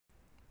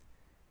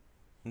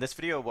In this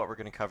video, what we're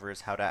going to cover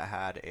is how to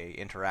add a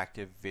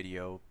interactive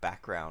video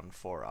background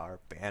for our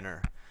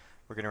banner.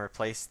 We're going to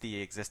replace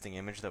the existing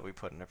image that we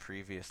put in a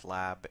previous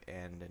lab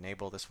and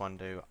enable this one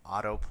to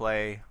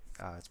autoplay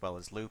as well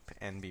as loop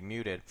and be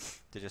muted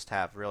to just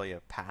have really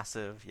a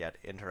passive yet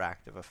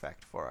interactive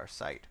effect for our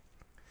site.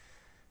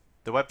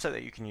 The website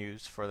that you can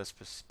use for this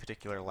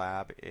particular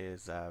lab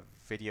is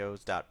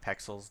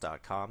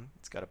videos.pexels.com.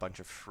 It's got a bunch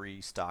of free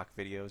stock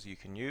videos you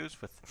can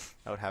use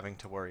without having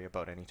to worry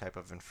about any type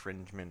of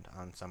infringement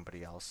on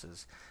somebody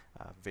else's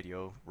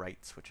video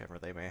rights, whichever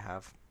they may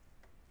have.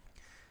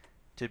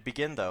 To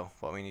begin though,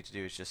 what we need to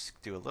do is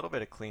just do a little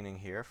bit of cleaning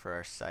here for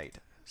our site.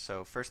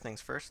 So first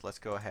things first, let's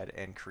go ahead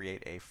and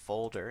create a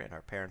folder in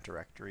our parent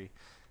directory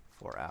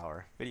for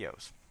our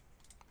videos.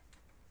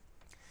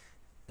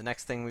 The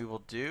next thing we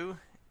will do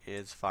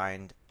is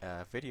find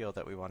a video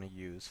that we want to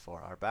use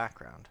for our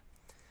background.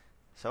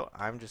 So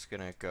I'm just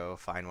going to go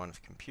find one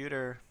with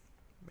computer,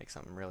 make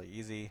something really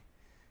easy,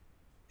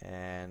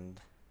 and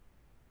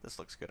this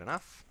looks good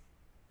enough.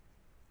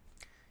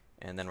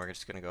 And then we're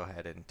just going to go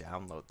ahead and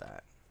download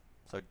that.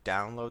 So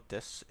download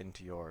this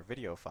into your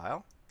video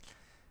file.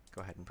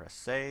 Go ahead and press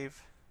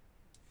save,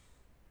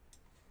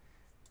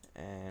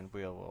 and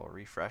we'll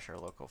refresh our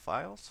local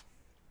files.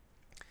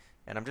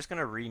 And I'm just going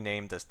to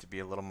rename this to be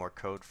a little more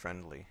code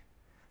friendly.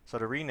 So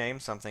to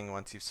rename something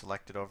once you've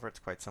selected over, it's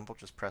quite simple.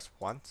 Just press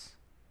once,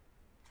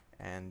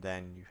 and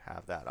then you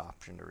have that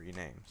option to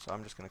rename. So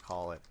I'm just going to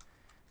call it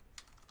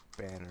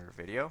banner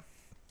video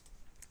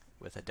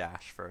with a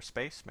dash for a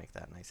space, make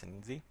that nice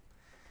and easy.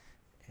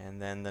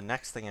 And then the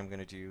next thing I'm going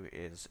to do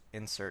is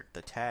insert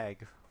the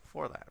tag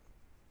for that.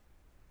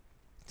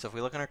 So if we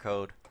look in our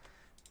code,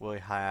 we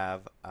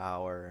have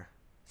our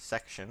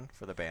section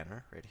for the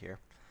banner right here.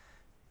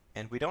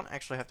 And we don't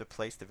actually have to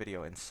place the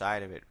video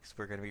inside of it because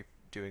we're going to be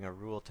doing a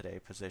rule today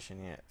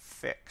positioning it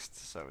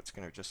fixed. So it's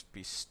going to just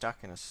be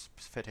stuck in a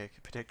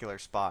particular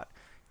spot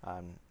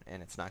and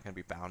it's not going to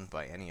be bound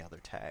by any other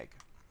tag.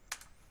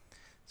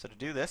 So to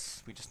do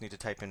this, we just need to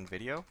type in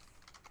video,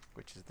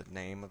 which is the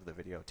name of the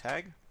video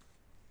tag.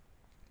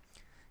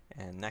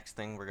 And next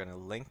thing, we're going to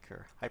link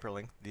or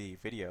hyperlink the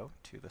video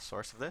to the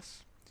source of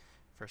this.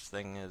 First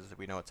thing is that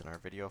we know it's in our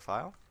video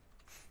file,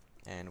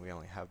 and we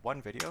only have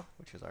one video,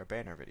 which is our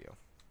banner video.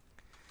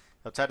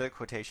 Outside of the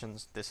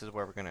quotations, this is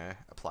where we're going to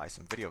apply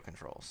some video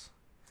controls.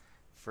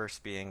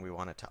 First being we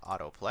want it to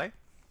autoplay.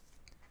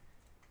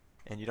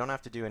 And you don't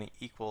have to do any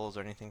equals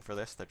or anything for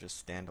this, they're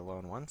just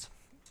standalone ones.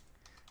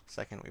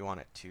 Second, we want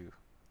it to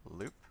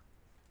loop.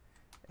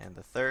 And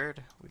the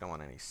third, we don't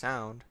want any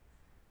sound,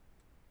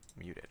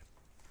 muted.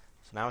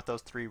 So now with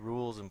those three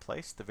rules in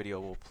place, the video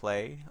will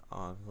play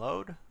on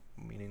load,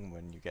 meaning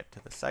when you get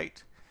to the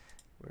site.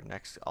 We're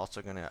next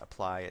also going to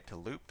apply it to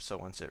loop, so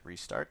once it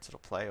restarts, it'll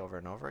play over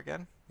and over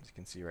again, as you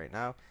can see right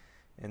now,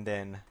 and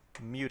then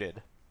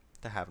muted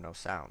to have no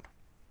sound.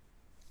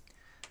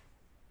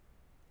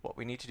 What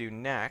we need to do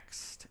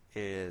next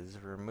is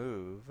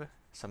remove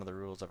some of the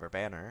rules of our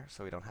banner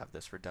so we don't have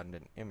this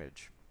redundant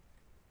image.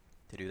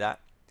 To do that,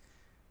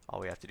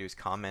 all we have to do is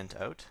comment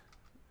out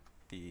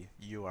the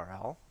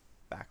URL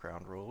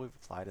background rule we've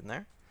applied in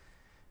there,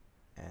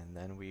 and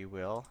then we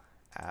will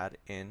add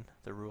in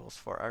the rules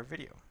for our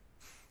video.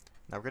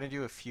 Now we're going to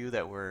do a few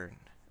that we're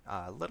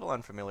a little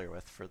unfamiliar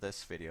with for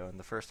this video, and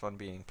the first one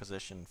being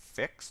position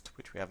fixed,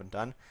 which we haven't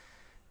done.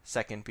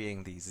 Second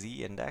being the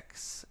Z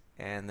index,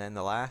 and then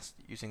the last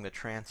using the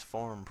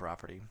transform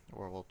property,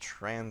 where we'll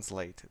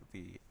translate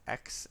the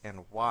X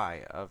and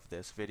Y of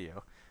this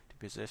video to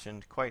be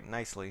positioned quite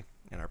nicely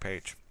in our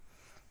page.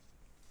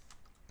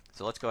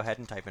 So let's go ahead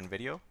and type in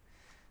video,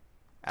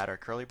 add our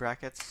curly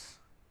brackets,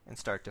 and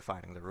start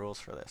defining the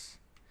rules for this.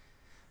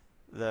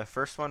 The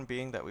first one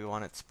being that we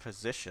want its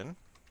position.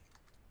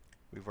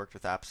 We've worked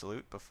with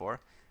absolute before.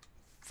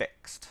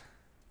 Fixed.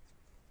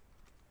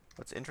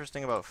 What's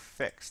interesting about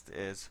fixed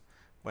is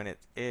when it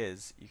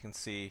is, you can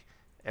see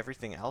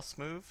everything else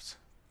moves,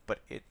 but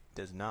it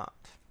does not.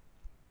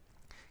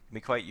 It can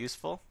be quite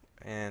useful,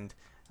 and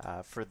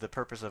for the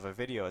purpose of a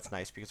video, it's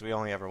nice because we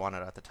only ever want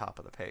it at the top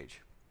of the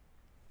page.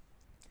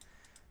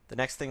 The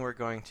next thing we're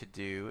going to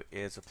do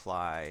is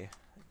apply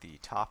the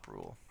top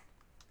rule.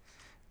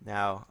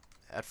 Now,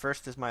 at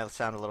first this might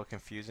sound a little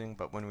confusing,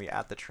 but when we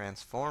add the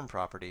transform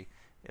property,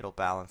 it'll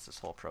balance this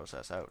whole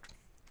process out.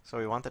 So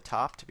we want the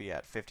top to be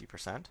at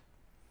 50%.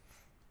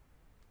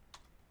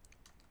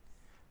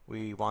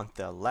 We want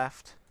the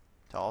left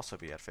to also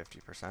be at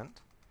 50%.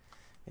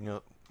 And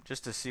you'll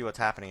just to see what's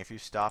happening, if you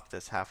stop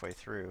this halfway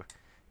through,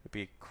 it'd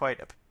be quite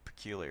a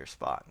peculiar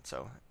spot.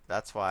 So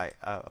that's why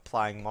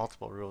applying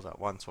multiple rules at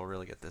once will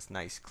really get this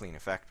nice clean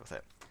effect with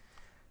it.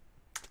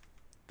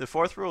 The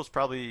fourth rule is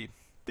probably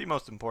the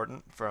most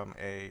important from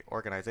a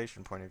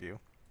organization point of view,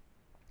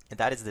 and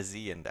that is the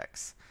Z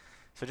index.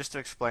 So just to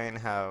explain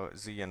how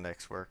Z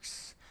index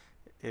works,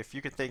 if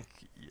you could think,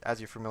 as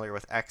you're familiar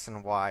with X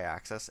and Y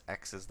axis,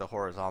 X is the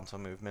horizontal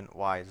movement,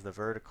 Y is the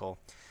vertical,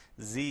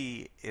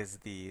 Z is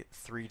the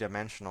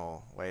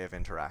three-dimensional way of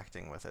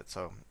interacting with it.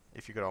 So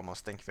if you could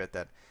almost think of it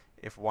that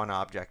if one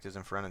object is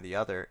in front of the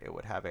other, it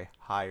would have a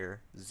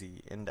higher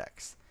z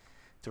index.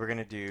 So we're going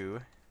to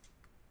do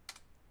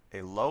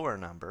a lower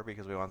number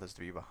because we want this to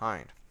be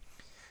behind.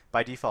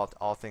 By default,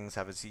 all things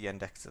have a z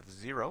index of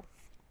 0,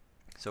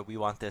 so we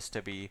want this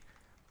to be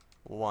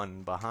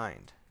 1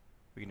 behind.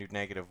 We can do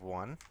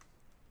 -1,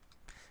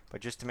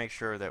 but just to make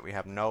sure that we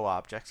have no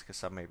objects, because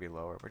some may be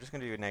lower, we're just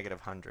going to do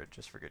 -100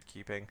 just for good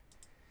keeping.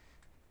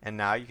 And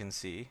now you can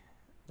see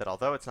that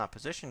although it's not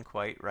positioned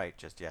quite right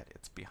just yet,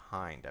 it's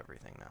behind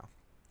everything now.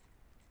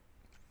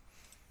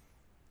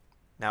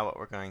 Now what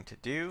we're going to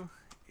do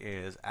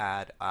is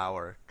add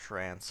our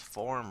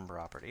transform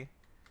property,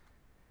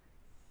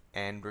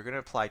 and we're going to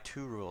apply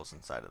two rules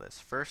inside of this.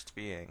 First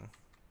being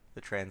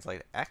the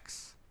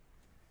translateX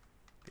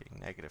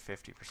being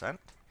 -50%,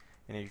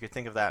 and you could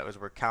think of that as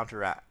we're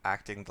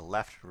counteracting the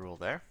left rule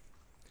there,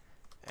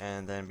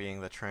 and then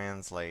being the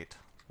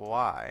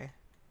translateY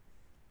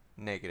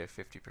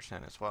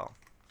 -50% as well.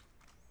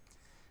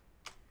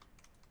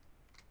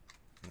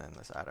 And then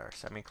let's add our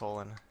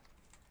semicolon.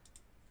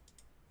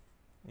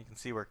 You can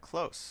see we're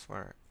close.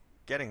 We're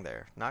getting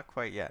there. Not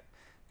quite yet,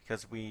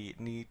 because we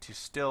need to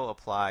still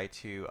apply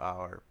to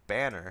our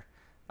banner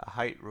a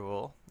height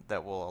rule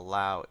that will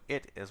allow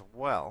it as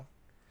well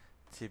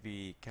to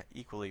be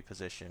equally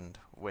positioned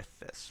with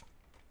this.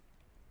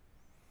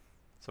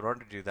 So in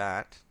order to do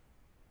that,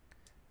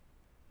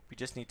 we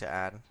just need to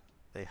add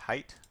the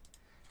height.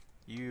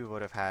 You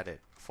would have had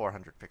it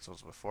 400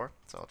 pixels before,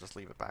 so I'll just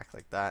leave it back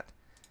like that.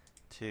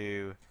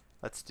 To,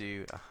 let's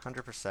do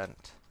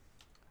 100%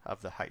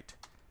 of the height.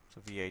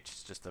 So VH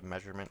is just a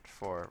measurement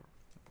for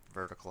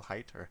vertical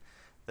height, or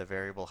the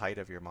variable height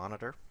of your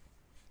monitor.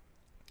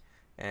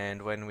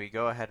 And when we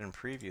go ahead and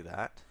preview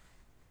that,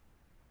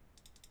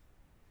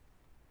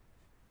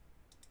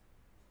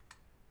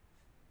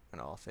 and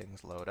all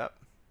things load up,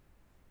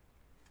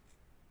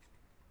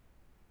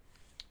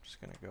 I'm just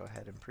going to go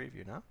ahead and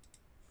preview now.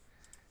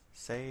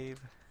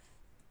 Save.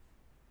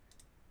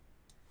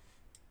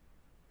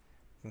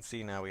 You can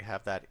see now we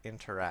have that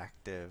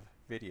interactive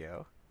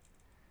video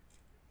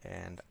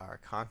and our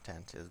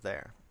content is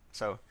there.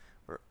 So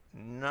we're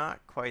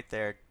not quite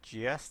there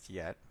just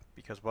yet,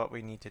 because what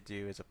we need to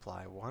do is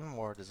apply one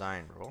more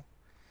design rule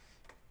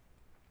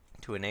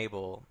to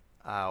enable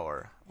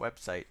our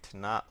website to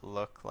not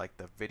look like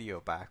the video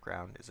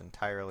background is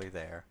entirely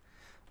there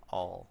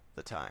all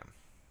the time.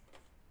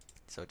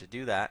 So to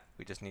do that,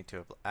 we just need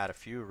to add a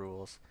few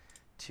rules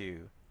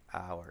to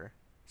our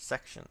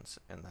sections,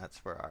 and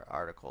that's where our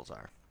articles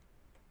are.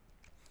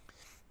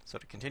 So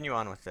to continue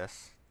on with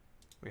this,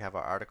 we have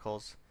our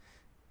articles,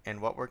 and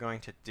what we're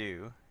going to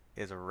do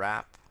is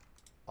wrap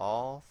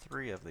all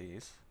three of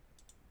these.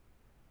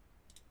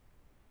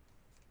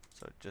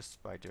 So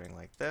just by doing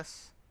like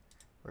this,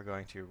 we're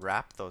going to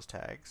wrap those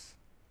tags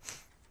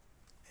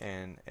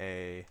in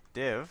a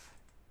div,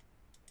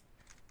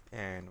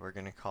 and we're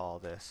going to call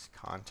this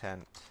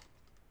content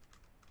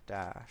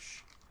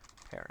dash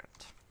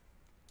parent.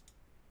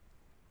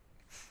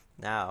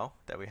 Now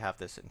that we have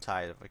this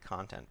inside of a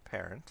content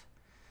parent,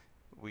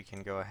 we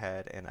can go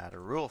ahead and add a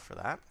rule for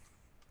that.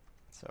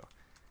 So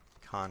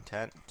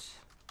content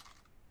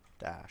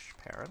dash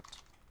parent,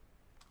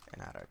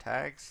 and add our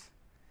tags.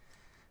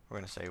 We're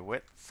going to say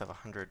width of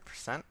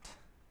 100%,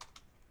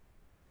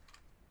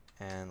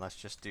 and let's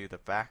just do the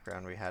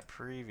background we had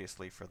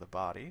previously for the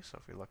body. So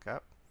if we look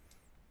up,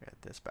 we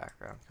had this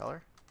background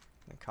color,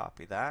 and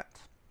copy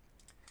that,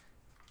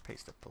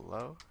 paste it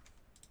below,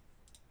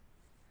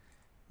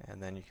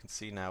 and then you can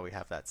see now we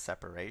have that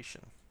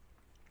separation.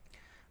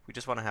 We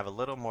just want to have a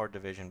little more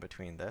division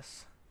between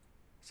this,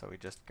 so we're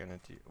just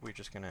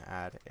gonna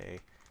add a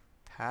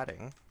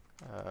padding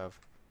of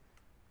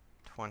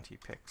 20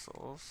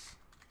 pixels,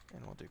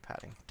 and we'll do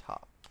padding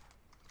top.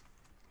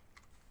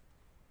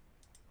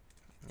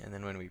 And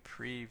then when we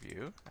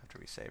preview, after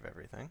we save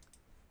everything,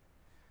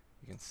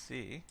 you can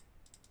see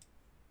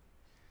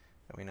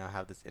that we now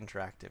have this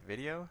interactive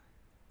video,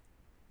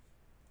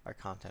 our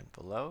content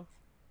below,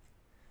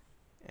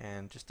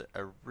 and just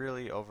a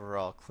really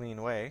overall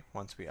clean way,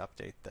 once we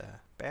update the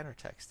banner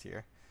text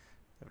here,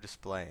 of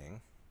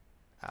displaying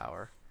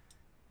our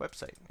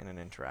website in an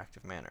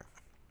interactive manner.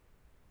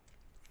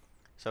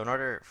 So in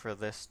order for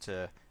this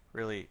to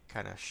really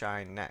kind of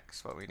shine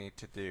next, what we need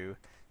to do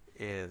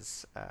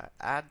is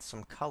add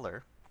some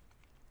color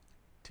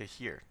to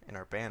here in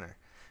our banner,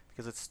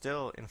 because it's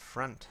still in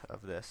front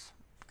of this,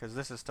 because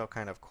this is still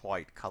kind of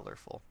quite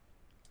colorful.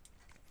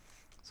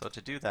 So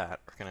to do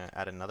that, we're going to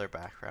add another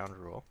background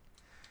rule,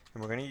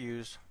 and we're going to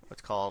use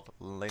what's called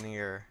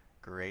linear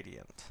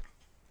gradient.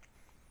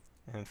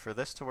 And for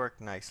this to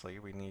work nicely,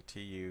 we need to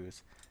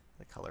use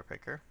the color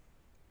picker,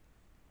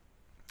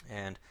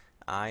 and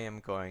I am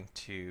going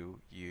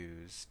to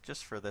use,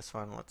 just for this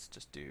one, let's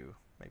just do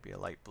maybe a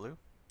light blue.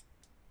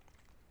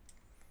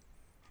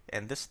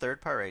 And this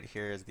third part right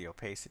here is the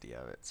opacity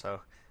of it,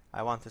 so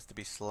I want this to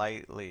be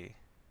slightly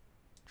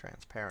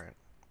transparent.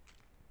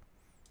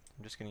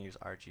 I'm just going to use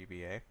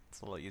rgba,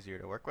 it's a little easier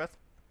to work with,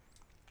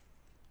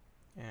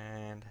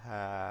 and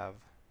have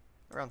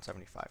around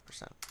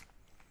 75%.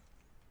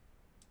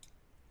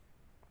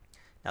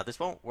 Now this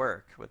won't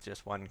work with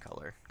just one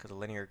color because a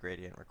linear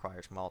gradient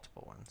requires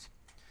multiple ones.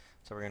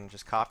 So we're going to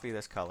just copy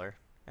this color,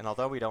 and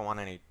although we don't want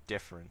any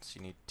difference,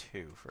 you need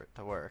 2 for it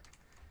to work.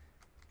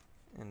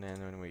 And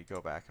then when we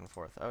go back and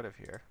forth out of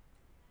here,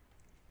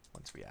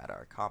 once we add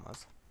our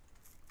commas,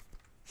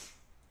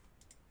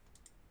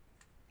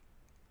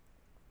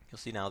 you'll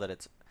see now that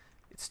it's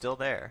still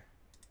there,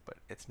 but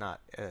it's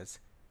not as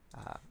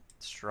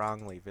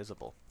strongly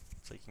visible.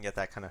 So you can get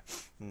that kind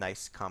of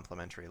nice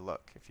complementary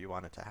look if you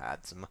wanted to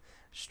add some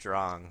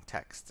strong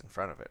text in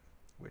front of it,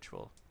 which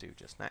we'll do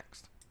just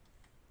next.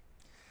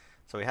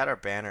 So we had our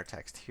banner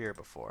text here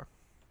before.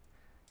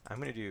 I'm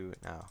going to do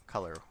now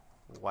color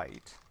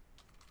white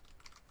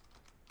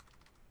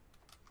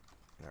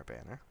in our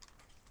banner.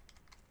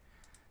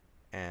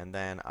 And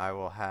then I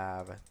will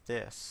have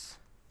this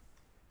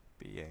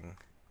being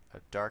a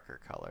darker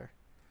color.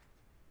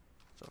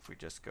 So if we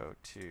just go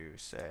to,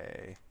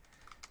 say,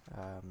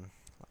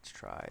 let's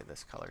try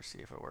this color, see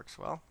if it works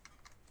well.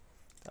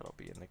 That'll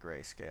be in the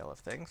grayscale of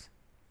things.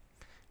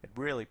 It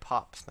really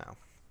pops now.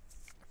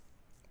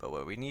 But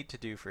what we need to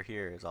do for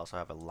here is also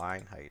have a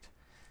line height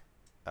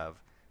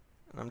of,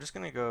 and I'm just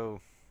going to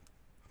go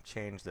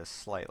change this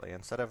slightly.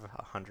 Instead of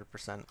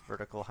 100%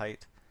 vertical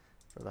height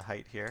for the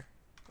height here,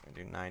 I'm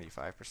going to do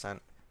 95%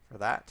 for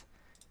that,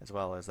 as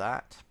well as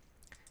that.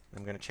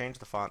 I'm going to change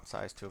the font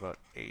size to about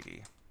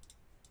 80.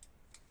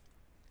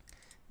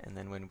 And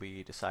then when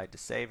we decide to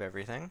save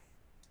everything,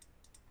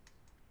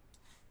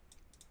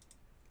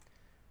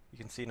 you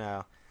can see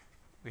now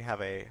we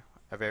have a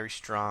very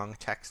strong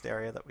text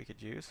area that we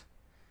could use.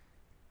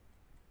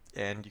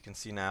 And you can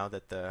see now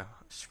that the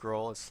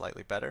scroll is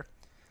slightly better.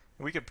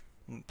 And we could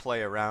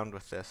play around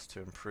with this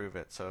to improve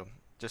it. So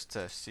just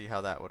to see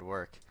how that would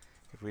work,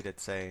 if we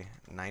did say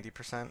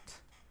 90%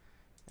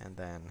 and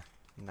then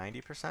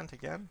 90%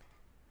 again,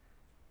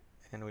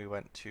 and we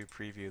went to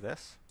preview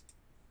this,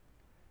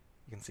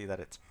 you can see that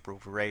it's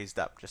raised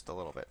up just a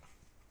little bit.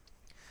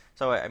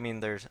 So I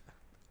mean,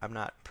 I'm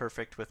not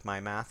perfect with my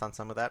math on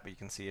some of that, but you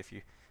can see if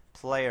you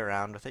play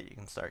around with it, you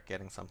can start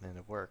getting something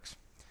that works.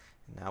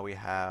 And now we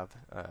have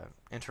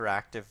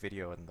interactive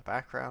video in the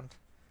background,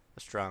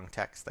 a strong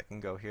text that can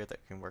go here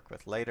that can work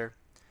with later.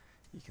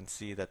 You can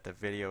see that the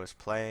video is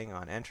playing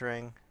on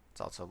entering.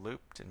 It's also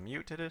looped and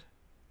muted,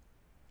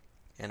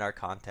 and our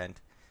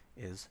content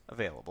is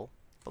available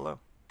below.